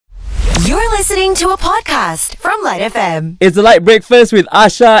listening to a podcast from LITE FM. It's the Light Breakfast with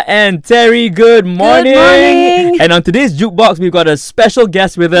Asha and Terry. Good morning. Good morning. And on today's Jukebox, we've got a special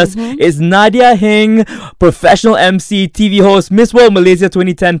guest with us. It's Nadia Heng, professional MC, TV host, Miss World Malaysia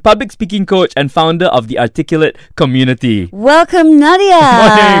 2010, public speaking coach, and founder of the Articulate community. Welcome,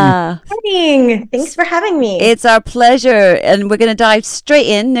 Nadia. Morning. Thanks for having me. It's our pleasure. And we're going to dive straight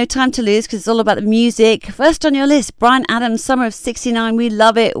in. No time to lose because it's all about the music. First on your list, Bryan Adams, Summer of 69. We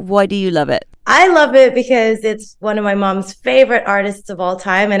love it. Why do you love it? I love it because it's one of my mom's favorite artists of all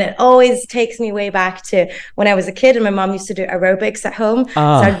time. And it always takes me way back to when I was a kid and my mom used to do aerobics at home.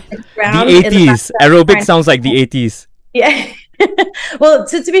 The 80s. Aerobics sounds like the 80s. Yeah. Well,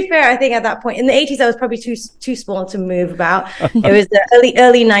 to be fair, I think at that point in the 80s, I was probably too small to move about. It was the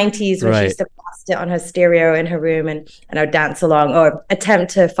early 90s when she used to blast it on her stereo in her room and I would dance along or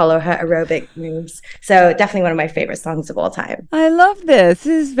attempt to follow her aerobic moves. So definitely one of my favorite songs of all time. I love this.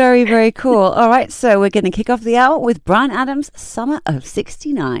 This is very, very cool. All right, so we're going to kick off the hour with Bryan Adams, Summer of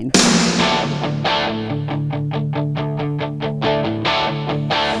 69.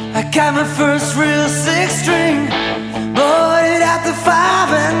 I got my first real six string, bought it at the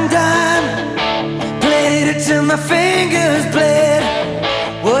 5 and dime, played it till my fingers bled.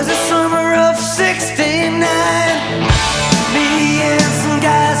 Was the summer of 69. Me and some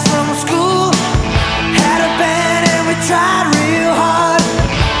guys from school had a band and we tried real hard.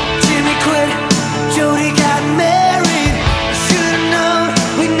 Jimmy quit, Jody got married. Should've known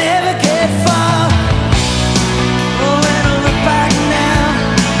we'd never get far. Oh, when I look back now,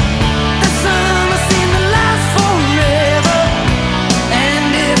 the summer seemed to last forever.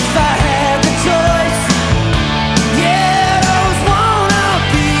 And if I had the choice, yeah, I'd always wanna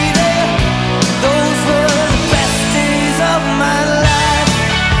be there. Those were the best days of my life.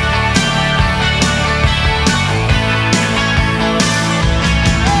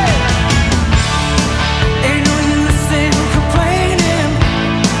 Ain't no use in complaining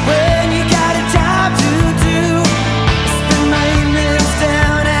when you got a job to do. Spend my evenings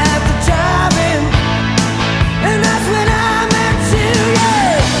down at the drive-in, and that's when I met you,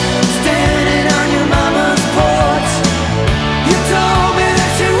 yeah. Standing on your mama's porch, you told me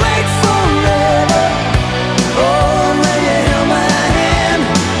that you'd wait forever. Oh, when you held my hand,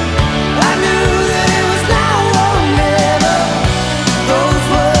 I knew that it was now or never. Those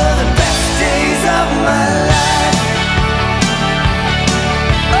were the best days of my life.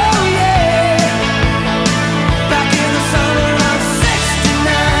 Oh yeah, back in the summer of 69.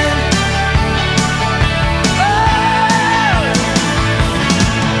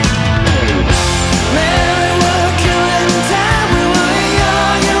 Man, we were killing time. We were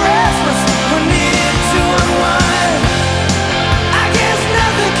young and restless. We needed to unwind. I guess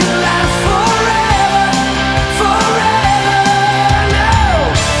nothing can last forever, no.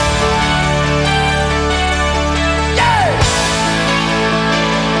 Yeah.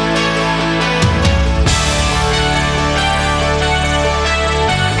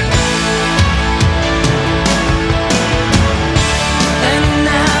 And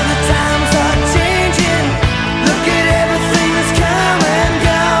now the times are changing. Look at everything that's come and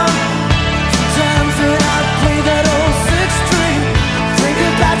gone. Sometimes when I play that old six string, think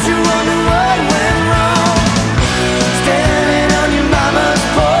about you, wonder what went wrong. Standing on your mama's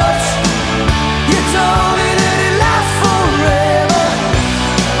porch, you told me that it lasts forever.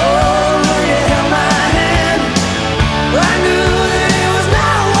 Oh, when you held my hand, I knew that it was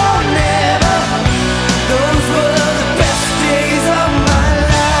now or never. Those were the best days of my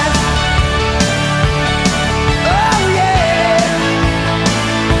life. Oh yeah,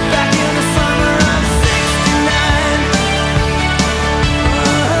 back in the summer of 69.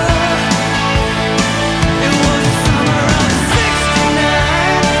 It was the summer of 69.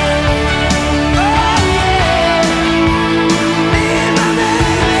 Oh yeah, me and my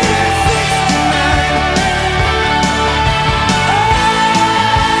baby at 69.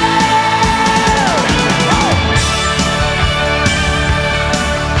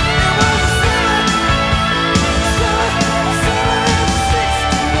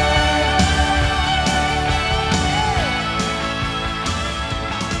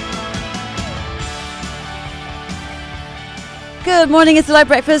 Good morning, it's the Live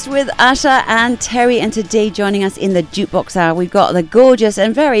Breakfast with Asha and Terry, and today joining us in the Jukebox Hour, we've got the gorgeous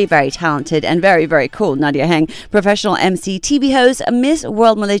and very, very talented and very, very cool Nadia Heng, professional MC, TV host, Miss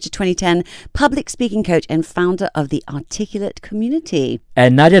World Malaysia 2010, public speaking coach, and founder of the Articulate community.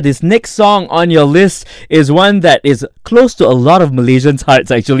 And Nadia, this next song on your list is one that is close to a lot of Malaysians'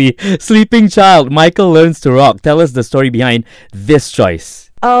 hearts actually. Sleeping Child, Michael Learns to Rock. Tell us the story behind this choice.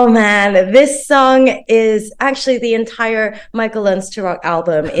 Oh man, this song is actually the entire Michael Learns to Rock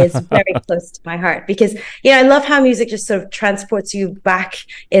album is very close to my heart because, I love how music just sort of transports you back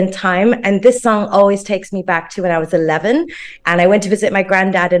in time. And this song always takes me back to when I was 11 and I went to visit my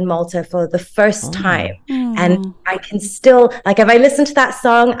granddad in Malta for the first time. And I can still, like, if I listen to that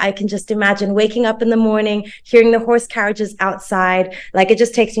song, I can just imagine waking up in the morning, hearing the horse carriages outside. Like, it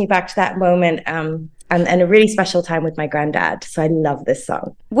just takes me back to that moment. And a really special time with my granddad. So I love this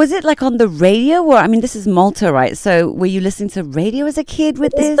song. Was it like on the radio? Or, I mean, this is Malta, right? So were you listening to radio as a kid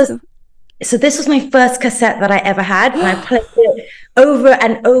with this? So this was my first cassette that I ever had. And I played it over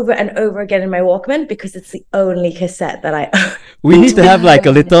and over and over again in my Walkman because it's the only cassette that I own. We need to have like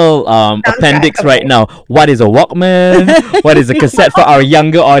a little appendix right now. What is a Walkman? What is a cassette for our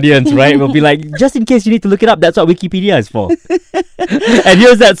younger audience, right? We'll be like, just in case you need to look it up, that's what Wikipedia is for. And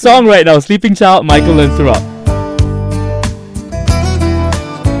here's that song right now, Sleeping Child, Michael Learns to Rock.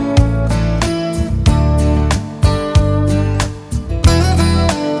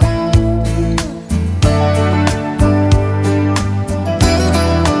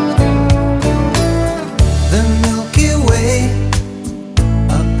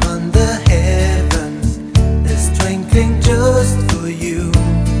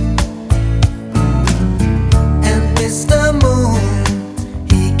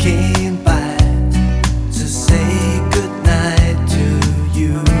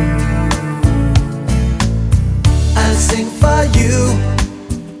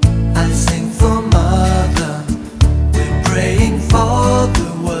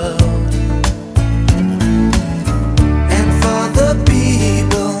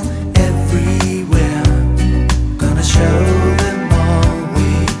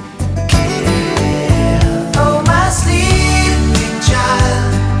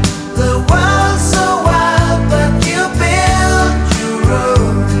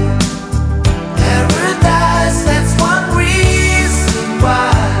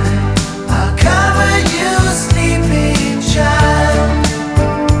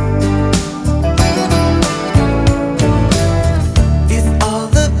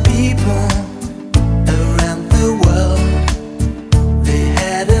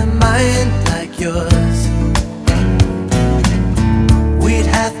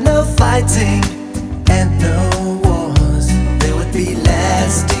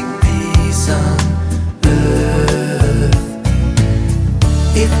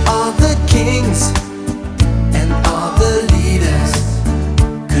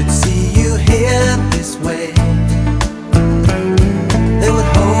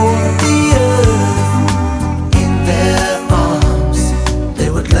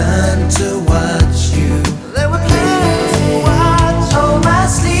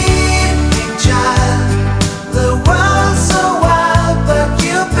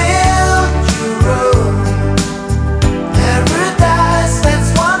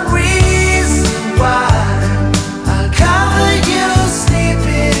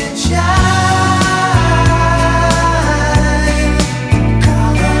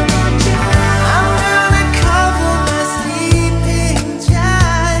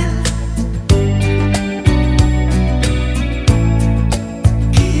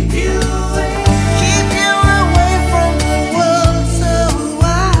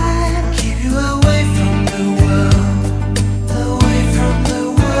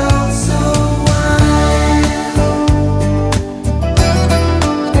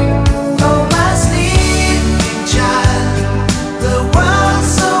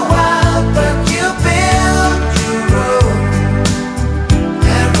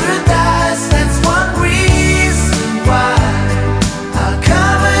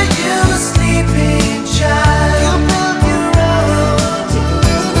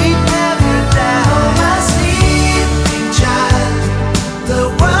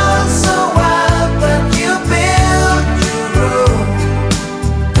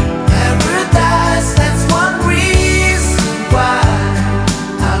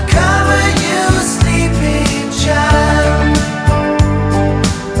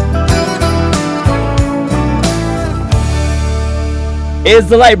 It's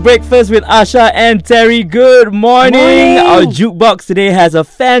the Light Breakfast with Asha and Terry. Good morning. Our Jukebox today has a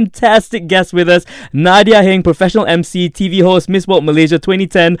fantastic guest with us. Nadia Heng, professional MC, TV host, Miss World Malaysia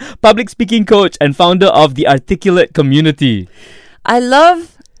 2010, public speaking coach and founder of the Articulate Community. I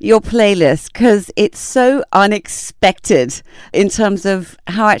love your playlist because it's so unexpected in terms of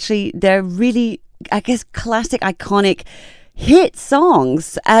how actually they're really, I guess, classic, iconic hit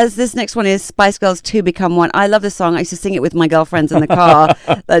songs, as this next one is Spice Girls 2 Become One. I love this song. I used to sing it with my girlfriends in the car.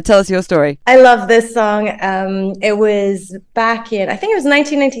 Tell us your story. I love this song. It was back in, I think it was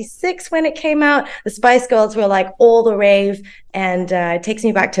 1996 when it came out. The Spice Girls were like all the rave, and it takes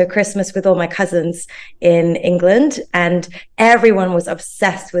me back to a Christmas with all my cousins in England, and everyone was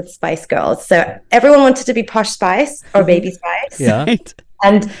obsessed with Spice Girls. So everyone wanted to be Posh Spice or Baby Spice. Yeah. Right.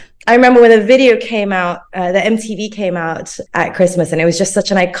 And I remember when the video came out, the MTV came out at Christmas, and it was just such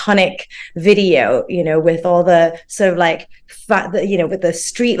an iconic video, you know, with all the sort of like, you know, with the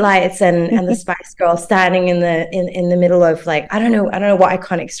street lights and the Spice Girls standing in the middle of like, I don't know what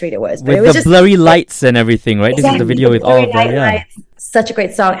iconic street it was, but With it was the just blurry lights and everything, right? This is the video with all of them. Yeah. lights. Such a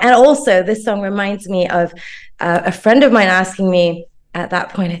great song. And also this song reminds me of a friend of mine asking me at that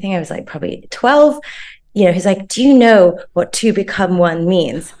point, I think I was like probably 12, you know, he's like, do you know what 2 become 1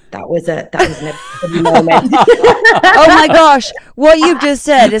 means? That was an epiphany moment. Oh my gosh, what you've just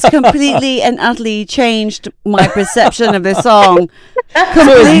said has completely and utterly changed my perception of this song. So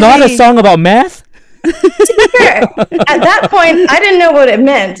it's not a song about math? Sure. At that point, I didn't know what it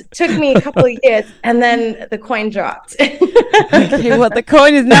meant. It took me a couple of years, and then the coin dropped. Okay, well, the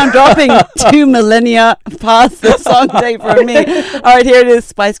coin is now dropping 2 millennia past the song date for me. All right, here it is,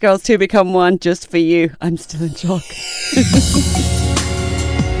 Spice Girls 2 Become One, just for you. I'm still in shock.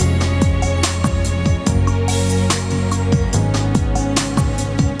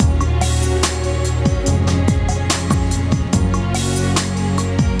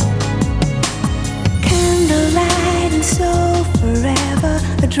 Candlelight and so forever,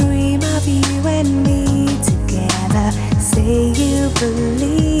 a dream of you and me together. Say you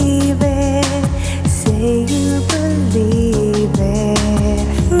believe it, say you believe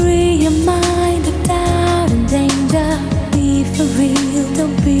it. Free your mind of doubt and danger. Be for real,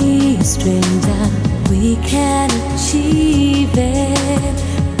 don't be a stranger. We can achieve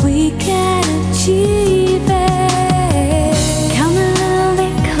it, we can achieve it. Come a little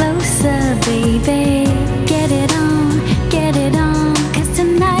bit closer, baby. Get it on, 'cause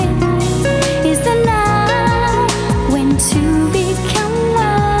tonight is the night when 2 become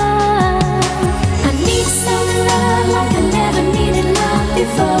 1. I need some love like I never needed love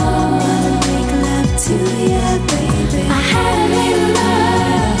before. Wanna make love to you, baby. I had a little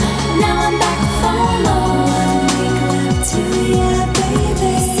love, now I'm back for more. Wanna make love to you,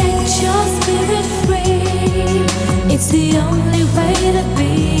 baby. Set your spirit free, it's the only way to be.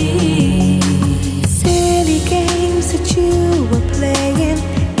 Silly games that you were playing,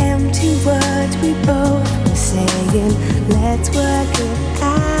 empty words we both were saying. Let's work it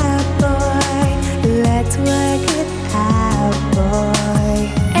out, boy. Let's work it out, boy.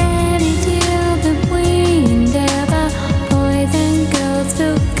 Any deal that we endeavor, boys and girls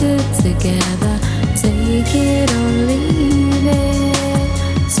feel good together. Take it or leave it,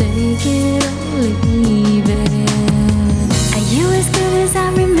 take it or leave it. Are you as good as I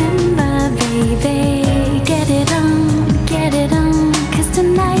remember, baby? Get it on, 'cause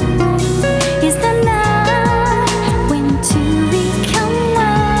tonight is the night when 2 become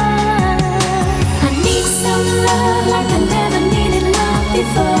 1. I need some love like I never needed love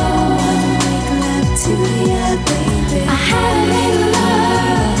before. Wanna make love to you, baby. I had a little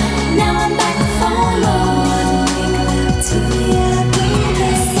love, now I'm back for more. Wanna make love to you, baby.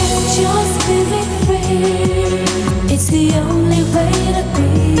 Set your spirit free, it's the only way to be.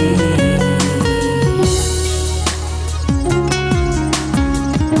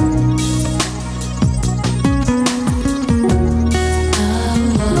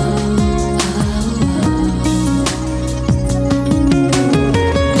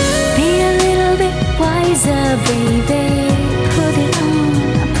 Be a little bit wiser, baby. Put it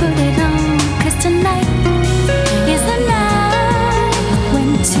on, 'cause tonight is the night when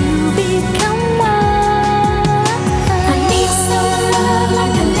 2 become 1. I need some love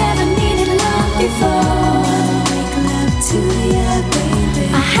like I never needed love before. Wanna make love to you, baby.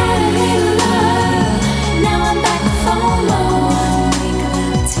 I had a little love, now I'm back for more. Wanna make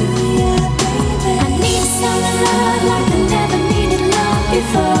love to you, baby. I need some love like I never needed love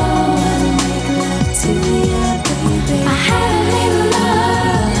before. Wanna make love to you, baby. I had a little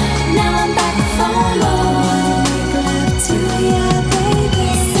love, now I'm back for more. Wanna make love to you, baby.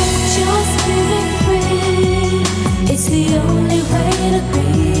 Set your spirit free, it's the only way to be.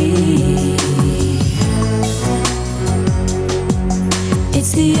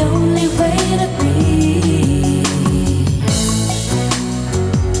 It's the only way to be.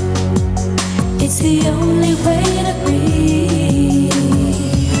 It's the only way to be.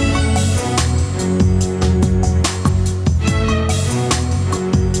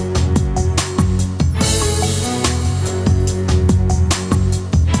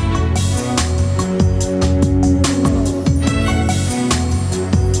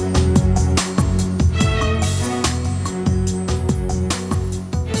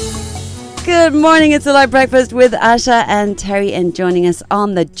 Good morning. It's the Light Breakfast with Asha and Terry, and joining us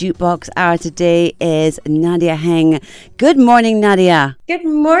on the Jukebox Hour today is Nadia Heng. Good morning, Nadia. Good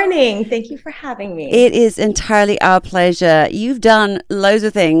morning. Thank you for having me. It is entirely our pleasure. You've done loads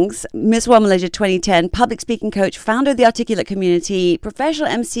of things. Miss World Malaysia 2010, public speaking coach, founder of the Articulate Community, professional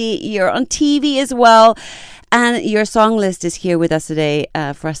MC. You're on TV as well. And your song list is here with us today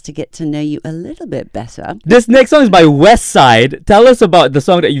for us to get to know you a little bit better. This next song is by West Side. Tell us about the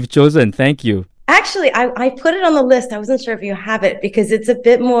song that you've chosen. Thank you. Actually, I put it on the list. I wasn't sure if you have it because it's a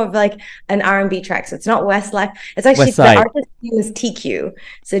bit more of like an R&B track. So it's not Westlife. It's actually the artist's name is TQ.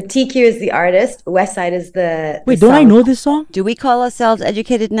 So TQ is the artist. Westside is the Wait, don't I know this song? Do we call ourselves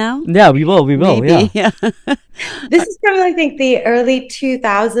educated now? Yeah, we will. Maybe, yeah. This is from, I think, the early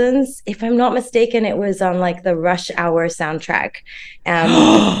 2000s. If I'm not mistaken, it was on like the Rush Hour soundtrack.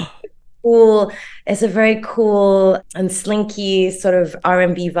 Cool. It's a very cool and slinky sort of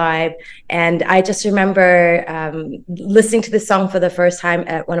R&B vibe. And I just remember listening to this song for the first time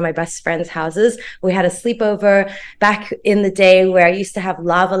at one of my best friend's houses. We had a sleepover back in the day where I used to have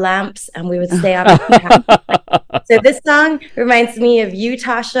lava lamps and we would stay up. So this song reminds me of you,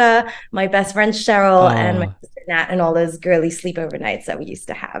 Tasha, my best friend Cheryl, and my sister Nat, and all those girly sleepover nights that we used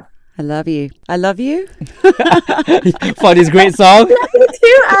to have. I love you. I love you. For this great song. Love you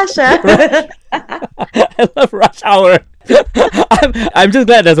too, Asha. I love Rush Hour. I'm just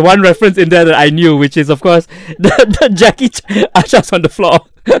glad there's one reference in there that I knew, which is, of course, the Jackie Asha's on the floor.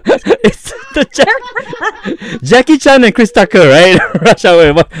 It's the Jackie Chan and Chris Tucker, right? Rush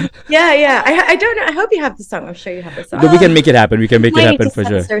Hour. Yeah. I don't know. I hope you have the song. I'm sure you have the song. We can make it happen. We can make it happen for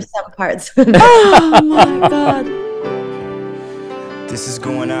sure. There's some parts. Oh my God. This is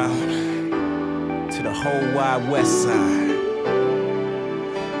going out to the whole wide west side.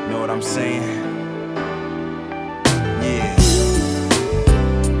 Know what I'm saying? Yeah.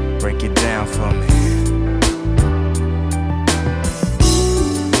 Break it down for me.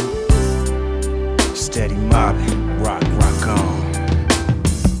 Steady mobbing, rock on.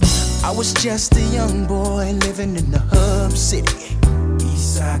 I was just a young boy living in the hub city,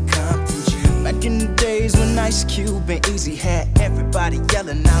 Eastside Compton. Back in the days when Ice Cube and Easy had everybody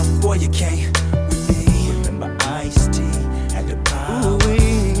yelling out, boy, you can't with me. Remember Ice-T had the power.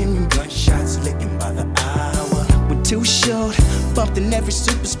 Gunshots licking by the hour. We're too short, bumped in every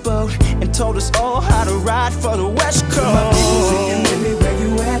super sport, and told us all how to ride for the West Coast. My people singing, Lily, where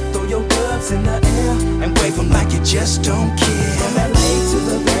you at? Throw your gloves in the air and wave them like you just don't care. From LA to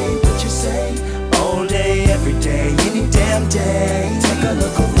the Bay, what you say? All day, every day, any damn day. Take a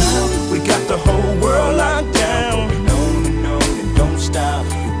look around. We got the whole world locked down. Going on and don't stop.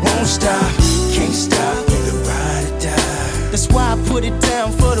 We won't stop, can't stop. Either ride or die. That's why I put it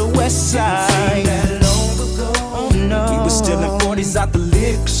down for the West Side. That long ago. Oh no. We were stealing 40s out the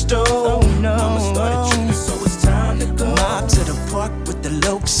liquor store. Oh no. Mama started tripping, so it's time to go. Mob to the park with the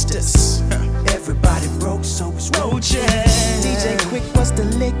locusts. Everybody broke, so it's roaches. DJ Quick was the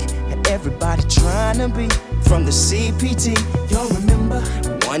lick, and everybody trying to be from the CPT. Y'all remember?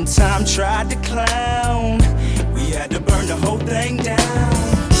 One time tried to clown. We had to burn the whole thing down.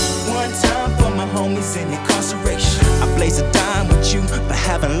 One time for my homies in incarceration. I blaze a dime with you for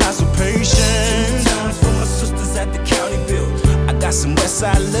having lots of patience. 2 times for my sisters at the county build. I got some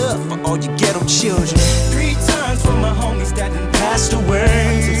Westside love for all you ghetto children. 3 times for my homies that done passed away.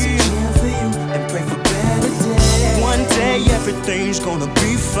 I took some gin for you and pray for better days. One day everything's gonna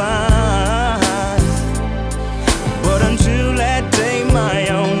be fine. But until that day, my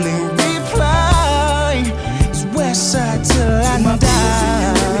only reply is Westside till I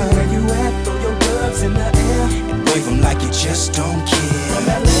die. Where you at? Throw your gloves in the air and wave them like you just don't care. From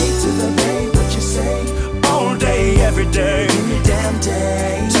LA to the Bay, what you say? All day, every day, any damn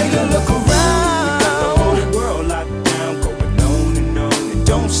day. Take a look around. We got the whole world locked down, going on and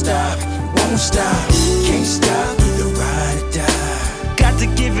don't stop, won't stop, can't stop. Either ride or die. Got to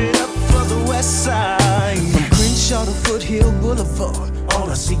give it up for the West Side. Crenshaw to Foothill Boulevard, all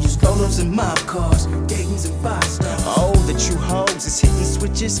I see is Rolos and mob cars, Dayton's and 5-stars. All the true hoes is hitting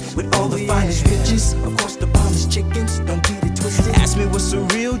switches with all the finest riches. Of course the bombless chickens, don't get it twisted. Ask me what's a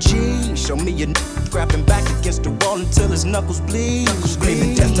real G, show me a grabbing back against the wall until his knuckles bleed.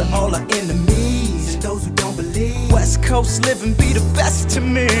 Screaming death to all our enemies and those who don't believe. West Coast living be the best to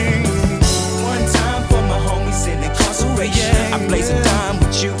me. One time for my homies in incarceration. I blaze a dime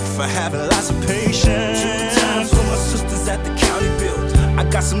with you for having lots of patience. 2 times for my sisters at the county build. I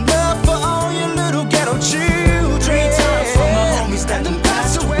got some love for all your little ghetto children. 3 times for my homies that done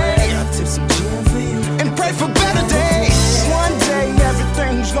passed away. I tip some gin for you and pray for better days. One day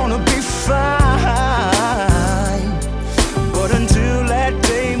everything's gonna be fine. But until that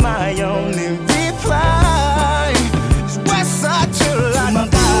day, my only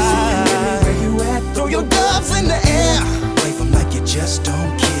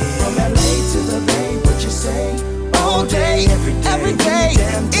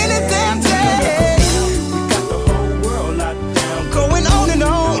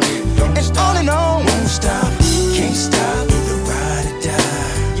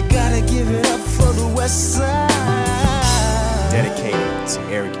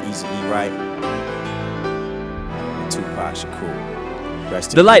Eric Easy E. Wright, and Tupac Shakur.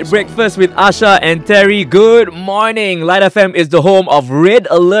 Rest in The Light peace, Breakfast with Asha and Terry. Good morning. Light FM is the home of Red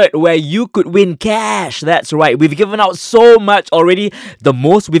Alert, where you could win cash. That's right. We've given out so much already. The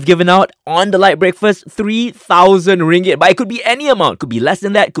most we've given out on the Light Breakfast, 3,000 ringgit. But it could be any amount. Could be less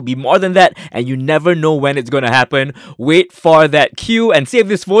than that. Could be more than that. And you never know when it's going to happen. Wait for that cue and save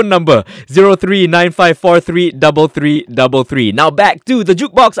this phone number, 0395433333. Now back to the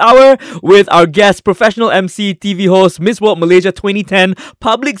Jukebox Hour with our guest, professional MC, TV host, Miss World Malaysia 2010,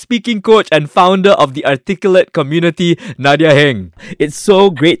 public speaking coach and founder of the Articulate community, Nadia Heng. It's so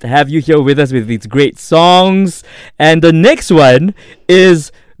great to have you here with us with these great songs. And the next one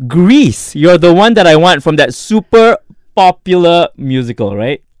is Grease. You're the one that I want from that super popular musical,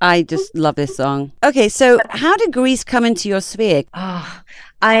 right? I just love this song. Okay, so how did Grease come into your sphere? Oh,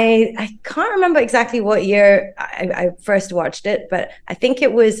 I can't remember exactly what year I first watched it, but I think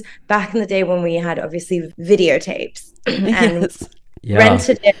it was back in the day when we had obviously videotapes and Yes.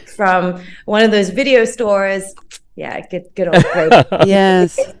 rented it from one of those video stores. Yeah, good old great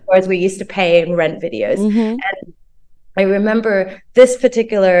Yes. stores we used to pay and rent videos. Mhm. And I remember this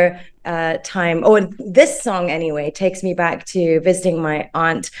particular time, or this song anyway, takes me back to visiting my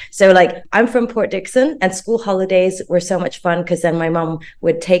aunt. So like, I'm from Port Dickson, and school holidays were so much fun because then my mom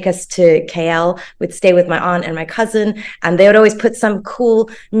would take us to KL, would stay with my aunt and my cousin, and they would always put some cool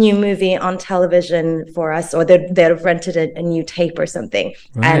new movie on television for us, or they'd have rented a new tape or something.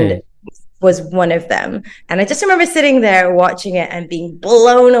 And Right. was one of them. And I just remember sitting there watching it and being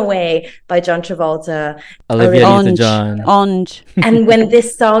blown away by John Travolta. Olivia Olivia- Newton-John. Onge. And when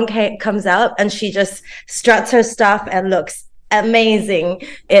this song comes out and she just struts her stuff and looks amazing,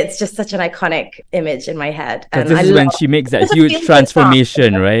 it's just such an iconic image in my head. Because And this is when she makes that It's a huge feel-good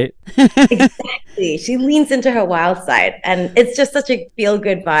transformation, right? Exactly. She leans into her wild side, and it's just such a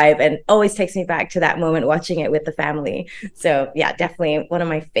feel-good vibe, and always takes me back to that moment watching it with the family. So yeah, definitely one of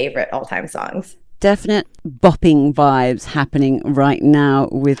my favorite all-time songs. Definite bopping vibes happening right now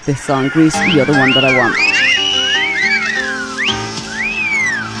with this song. Grease, you're the one that I want.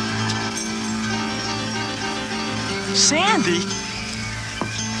 Sandy?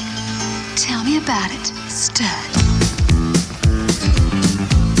 Tell me about it, stud.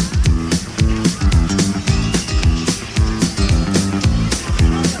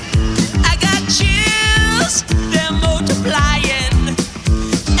 I got chills, they're multiplying,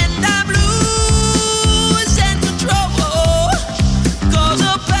 and I'm losing control. 'Cause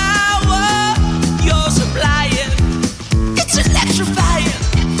the power you're supplying, it's electrifying.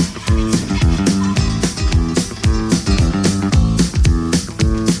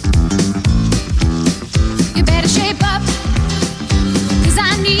 You better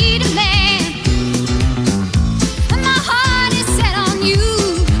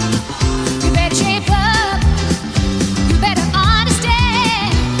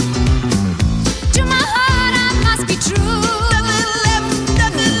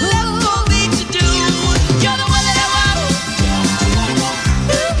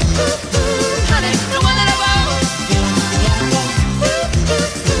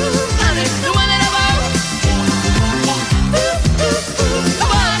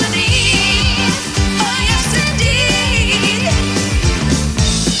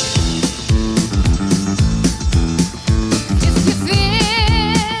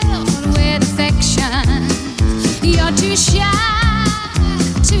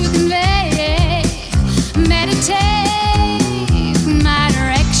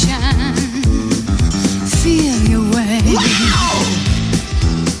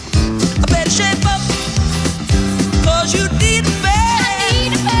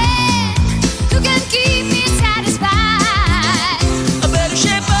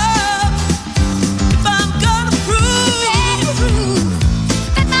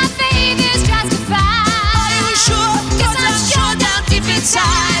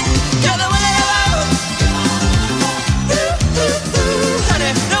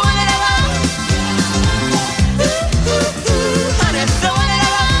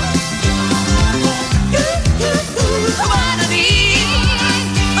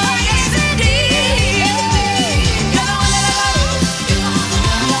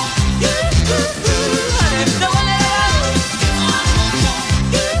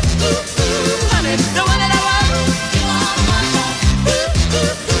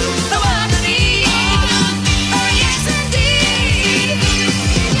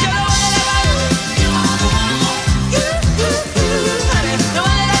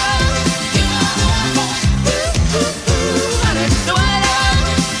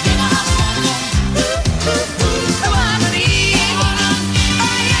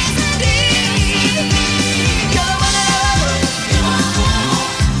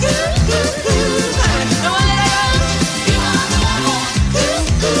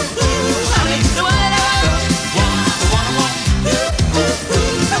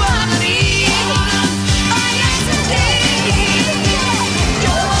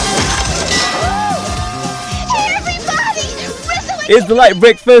It's the Light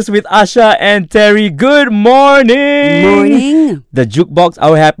Breakfast with Asha and Terry. Good morning. Morning. The Jukebox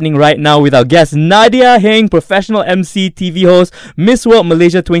Hour happening right now with our guest Nadia Heng, professional MC, TV host, Miss World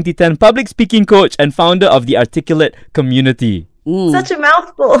Malaysia 2010, public speaking coach, and founder of the Articulate Community. Such a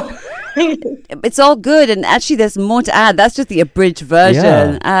mouthful. It's all good, and actually there's more to add. That's just the abridged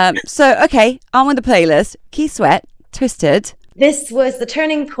version. So, okay, on with the playlist. Key Sweat, Twisted. This was the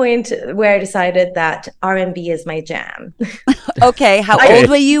turning point where I decided that R&B is my jam. Okay, how old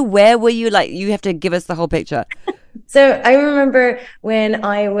were you? Where were you? Like, you have to give us the whole picture. So I remember when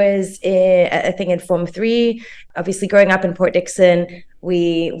I was I think in Form 3, obviously growing up in Port Dickson,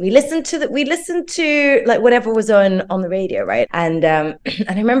 we listened to like whatever was on the radio, right? And and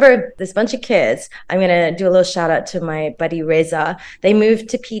I remember this bunch of kids. I'm gonna do a little shout out to my buddy Reza. They moved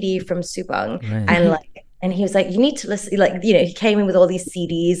to PD from Subang, and he was like, you need to listen, like, you know, he came in with all these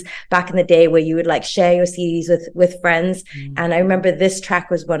CDs back in the day where you would like share your CDs with friends. And I remember this track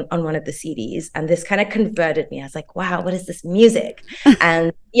was on one of the CDs, and this kind of converted me. I was like, wow, what is this music?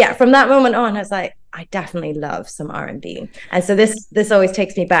 And yeah, from that moment on, I was like, I definitely love some R&B. And so this always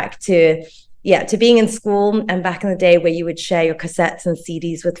takes me back to being in school and back in the day where you would share your cassettes and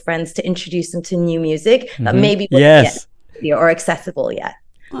CDs with friends to introduce them to new music that maybe wasn't yet or accessible yet.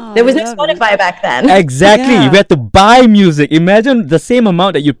 Oh, there was no Spotify back then. Exactly. Yeah. We had to buy music. Imagine the same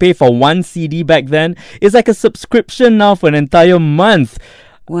amount that you pay for one CD back then. It's like a subscription now for an entire month.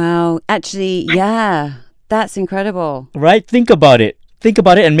 Wow. Actually, yeah, that's incredible. Right? Think about it. Think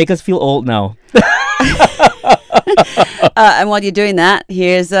about it and make us feel old now. And while you're doing that,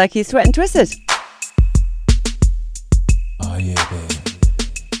 here's Key Sweat and Twisted. Oh yeah, baby.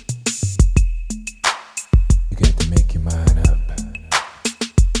 You got to make your mind up.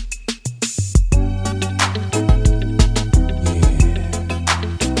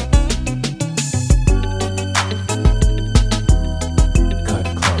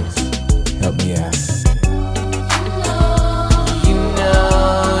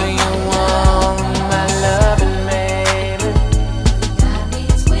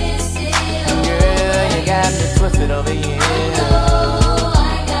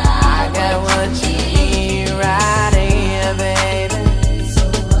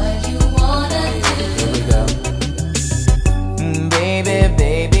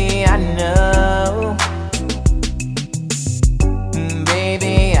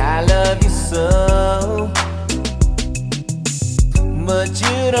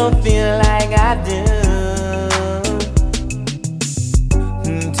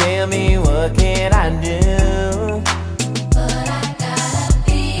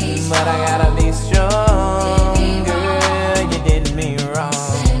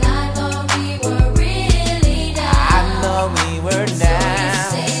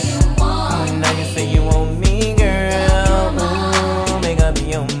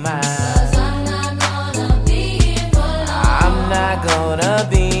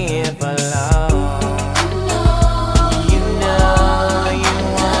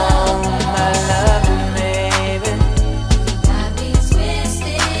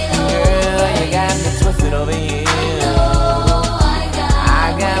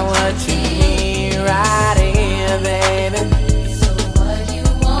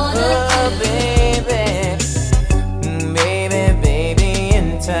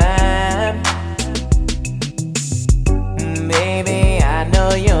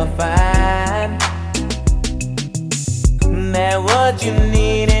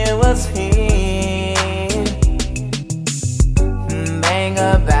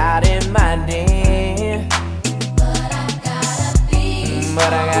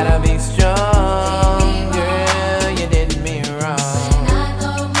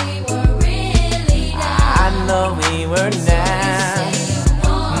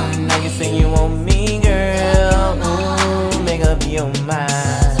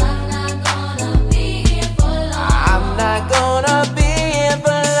 I'm not gonna be here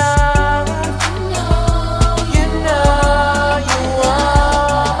for long.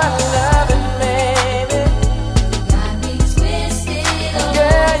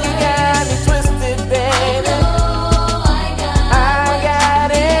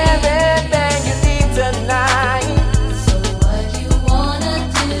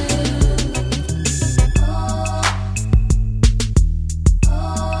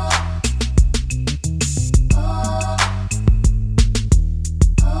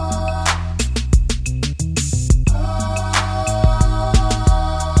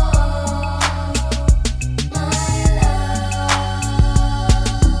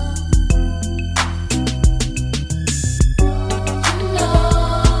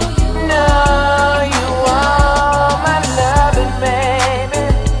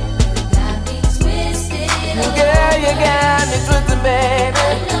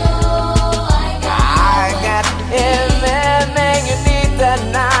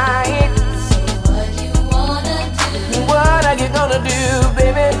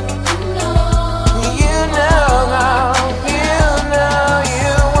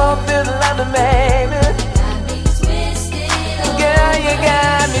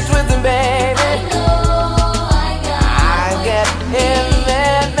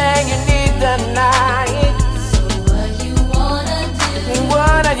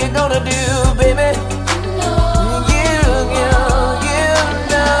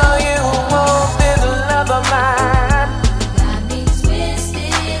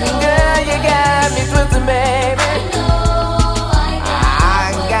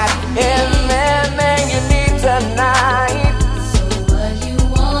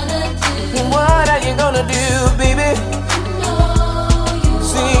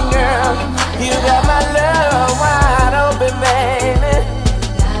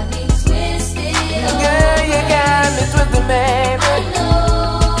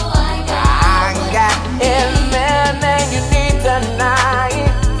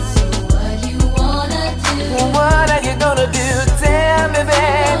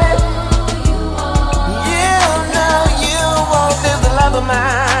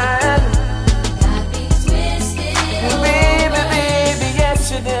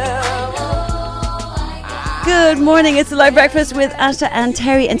 Good morning. It's the Live Breakfast with Asha and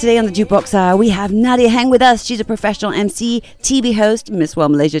Terry. And today on the Jukebox Hour, we have Nadia Heng with us. She's a professional MC, TV host, Miss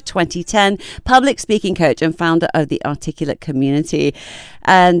World Malaysia 2010, public speaking coach, and founder of the Articulate Community.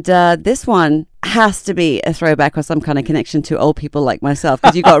 And this one has to be a throwback or some kind of connection to old people like myself,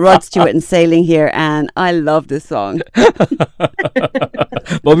 because you got Rod Stewart and Sailing here, and I love this song.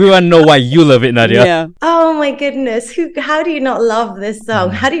 But we want to know why you love it, Nadia. Yeah. Oh my goodness. How do you not love this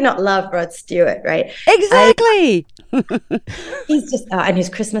song? How do you not love Rod Stewart, right? Exactly. He's just, and his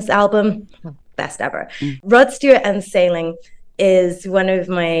Christmas album, best ever. Rod Stewart and Sailing is one of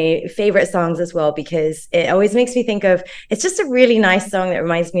my favorite songs as well, because it always makes me think of, it's just a really nice song that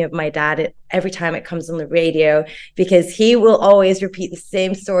reminds me of my dad every time it comes on the radio, because he will always repeat the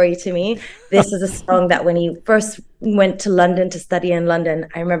same story to me. This is a song that when he first went to London to study in London,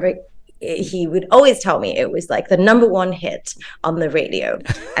 I remember he would always tell me it was like the #1 hit on the radio.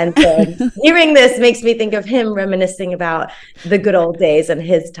 And so hearing this makes me think of him reminiscing about the good old days and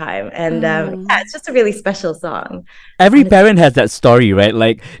his time. And yeah, it's just a really special song. Every parent has that story, right?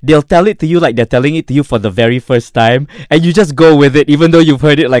 Like, they'll tell it to you like they're telling it to you for the very first time, and you just go with it, even though you've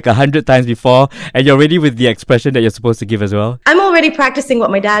heard it like 100 times before, and you're ready with the expression that you're supposed to give as well. I'm already practicing what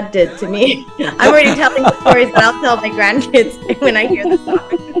my dad did to me. I'm already telling the stories that I'll tell my grandkids when I hear the song.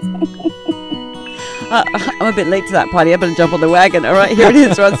 I'm a bit late to that party. I better jump on the wagon. All right, here it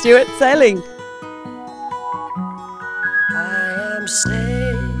is, Rod Stewart, Sailing. I am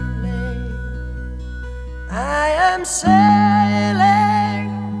sailing, I am sailing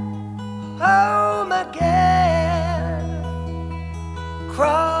home again,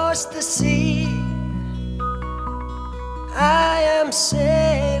 across the sea. I am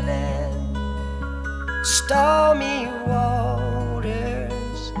sailing stormy waters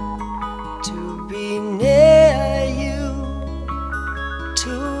to be near you,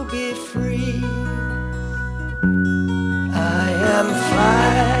 to be free. I am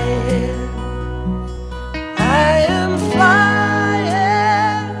flying, I am flying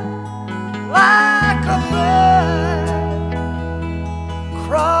like a bird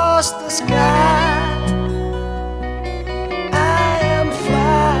across the sky. I am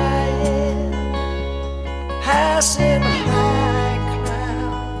flying, passing high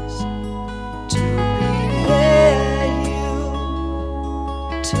clouds to be near you,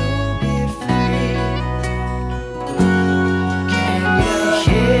 to be free. Can you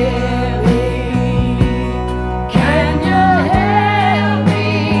hear me? Can you hear me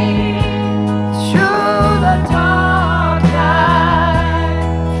through the dark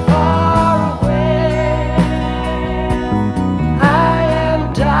night, far away? I am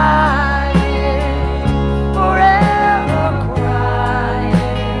dying, forever crying,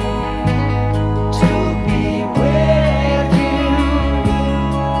 to be with you.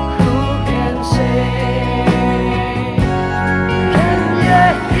 Who can say? Can you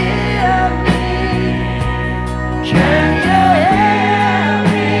hear me? Can you hear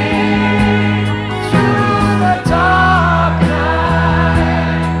me through the dark night,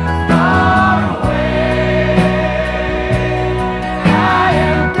 far away? I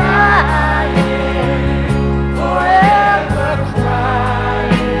am dying, forever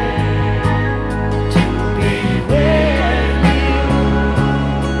crying, to be with you.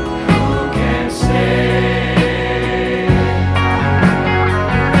 Who can say?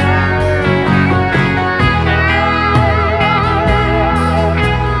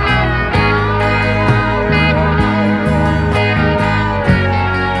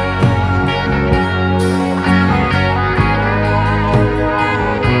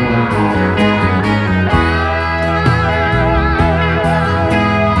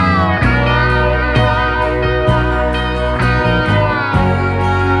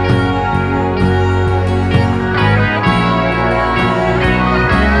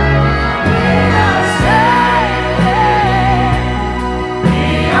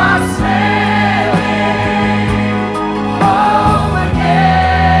 We are sailing home again,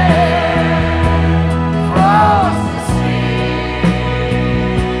 across the sea.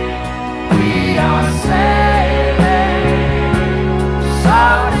 We are sailing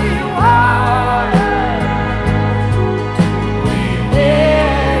salty waters to be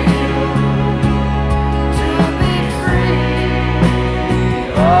near you, to be free.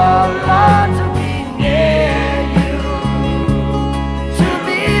 Oh Lord, to be near you, to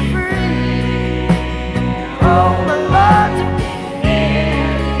be free. Oh my Lord, to be near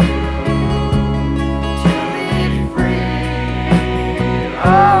you, to be free.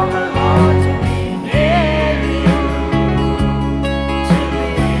 Oh my Lord, to be near you, to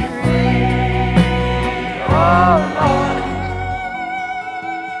be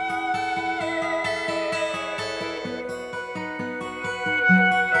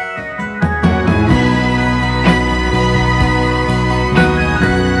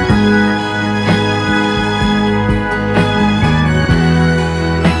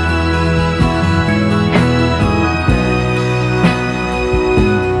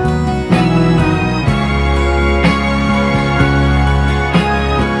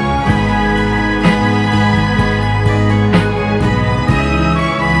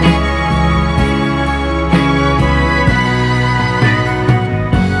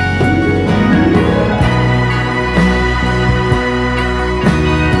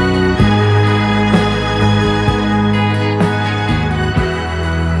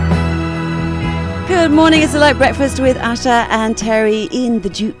morning, it's the Light Breakfast with Asha and Terry in the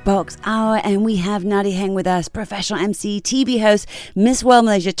Jukebox Hour, and we have Nadia Heng with us, professional MC, TV host, Miss World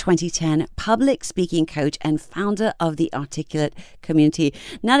Malaysia 2010, public speaking coach, and founder of the Articulate community.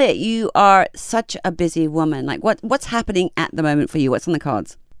 Nadia, you are such a busy woman. Like, what's happening at the moment for you? What's on the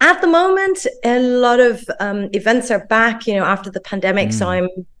cards? At the moment, a lot of events are back, after the pandemic. So I'm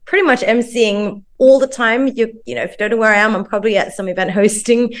pretty much emceeing all the time. If you don't know where I am, I'm probably at some event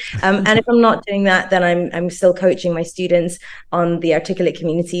hosting. And if I'm not doing that, then I'm still coaching my students on the Articulate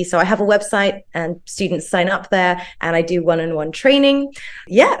community. So I have a website and students sign up there, and I do one-on-one training.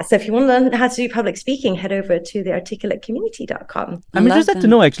 Yeah. So if you want to learn how to do public speaking, head over to thearticulatecommunity.com. I'm interested to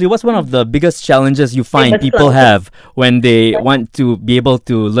know, actually, what's one of the biggest challenges you find people have when they want to be able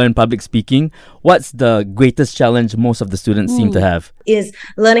to learn public speaking? What's the greatest challenge most of the students seem to have? Is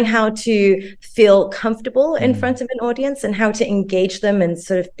learning how to feel comfortable in front of an audience and how to engage them and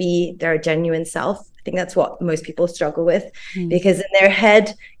sort of be their genuine self. I think that's what most people struggle with, because in their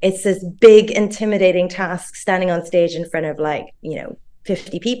head, it's this big, intimidating task standing on stage in front of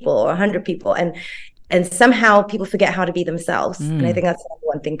 50 people or 100 people. And somehow people forget how to be themselves. And I think that's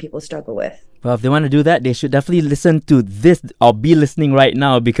one thing people struggle with. Well, if they want to do that, they should definitely listen to this or be listening right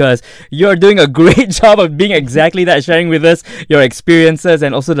now, because you're doing a great job of being exactly that, sharing with us your experiences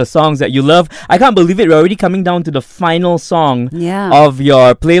and also the songs that you love. I can't believe it. We're already coming down to the final song of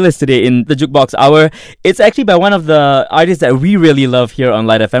your playlist today in the Jukebox Hour. It's actually by one of the artists that we really love here on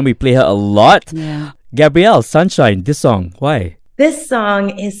LITE FM. We play her a lot. Yeah. Gabrielle, Sunshine, this song. Why? This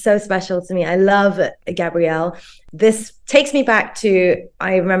song is so special to me. I love Gabrielle. This takes me back to,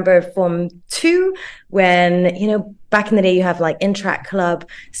 I remember Form 2 when, back in the day you have Interact Club.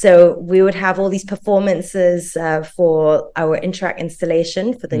 So we would have all these performances for our Interact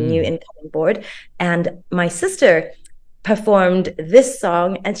installation for the new incoming board. And my sister performed this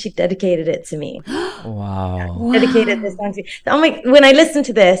song and she dedicated it to me. Wow. Dedicated this song to me. When I listen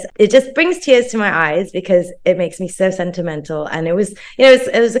to this, it just brings tears to my eyes because it makes me so sentimental. And it was,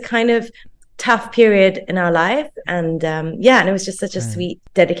 it was a kind of tough period in our life. And and it was just such a sweet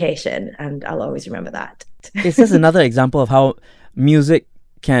dedication. And I'll always remember that. It's just another example of how music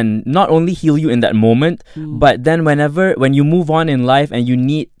can not only heal you in that moment, but then when you move on in life and you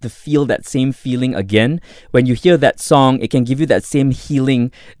need to feel that same feeling again, when you hear that song, it can give you that same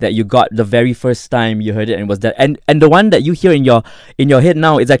healing that you got the very first time you heard it, and was that and the one that you hear in your head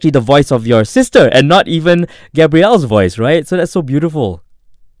now is actually the voice of your sister and not even Gabrielle's voice, right? So that's so beautiful.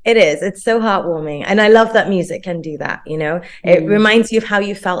 It is. It's so heartwarming. And I love that music can do that, It reminds you of how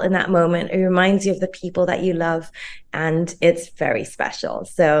you felt in that moment. It reminds you of the people that you love. And it's very special.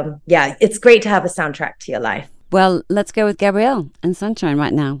 So, yeah, it's great to have a soundtrack to your life. Well, let's go with Gabrielle and Sunshine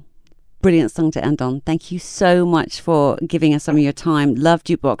right now. Brilliant song to end on. Thank you so much for giving us some of your time. Love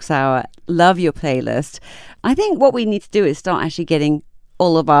Jukebox Hour. Love your playlist. I think what we need to do is start actually getting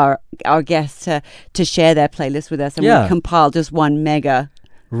all of our guests to share their playlist with us. And we compile just one mega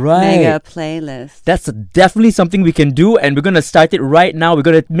playlist. That's definitely something we can do, and we're going to start it right now. We're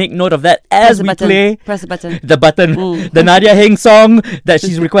going to make note of that as we play. Press the button. The button. The Nadia Heng song that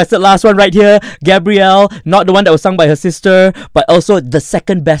she's requested, last one right here. Gabrielle, not the one that was sung by her sister, but also the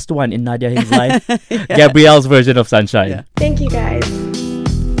second best one in Nadia Heng's life. Gabrielle's version of Sunshine. Yeah. Thank you, guys.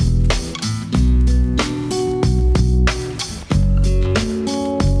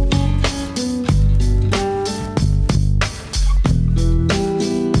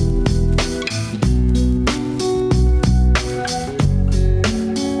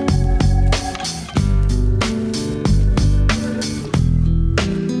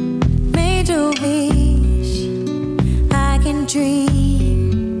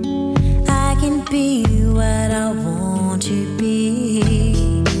 Dream, I can be what I want to be.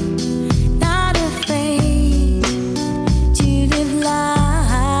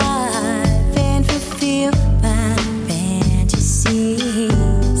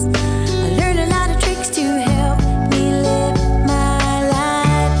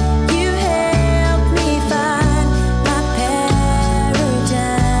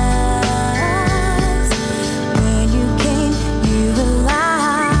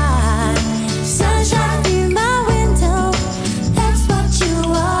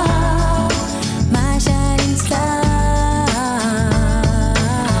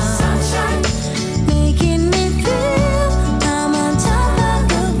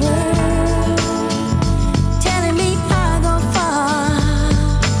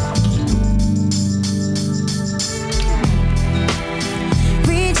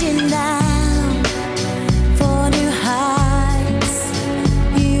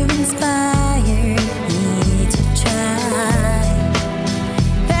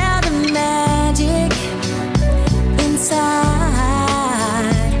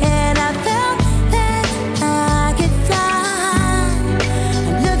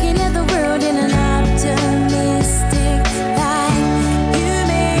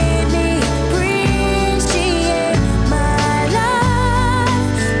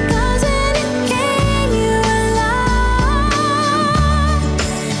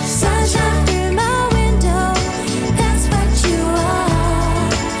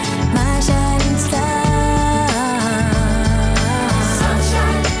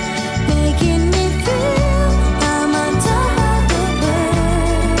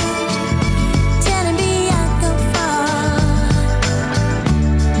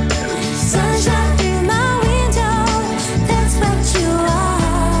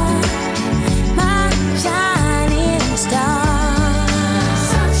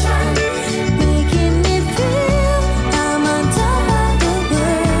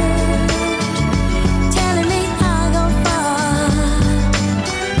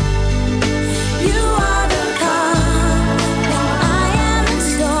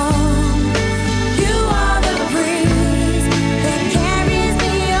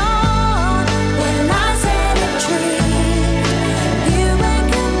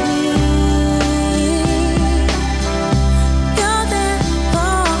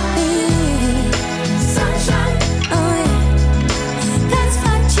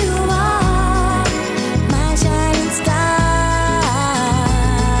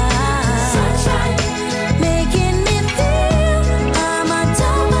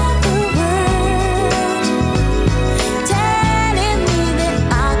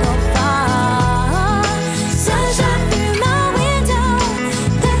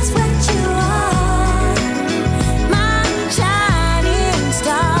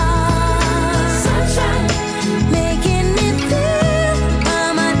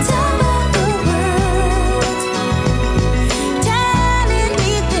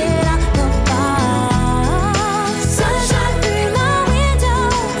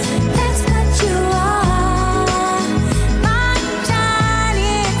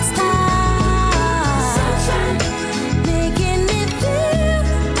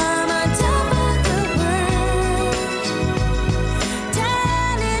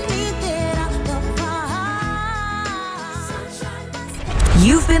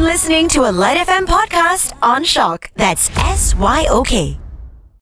 You've been listening to a LITE FM podcast on Shock. That's SYOK.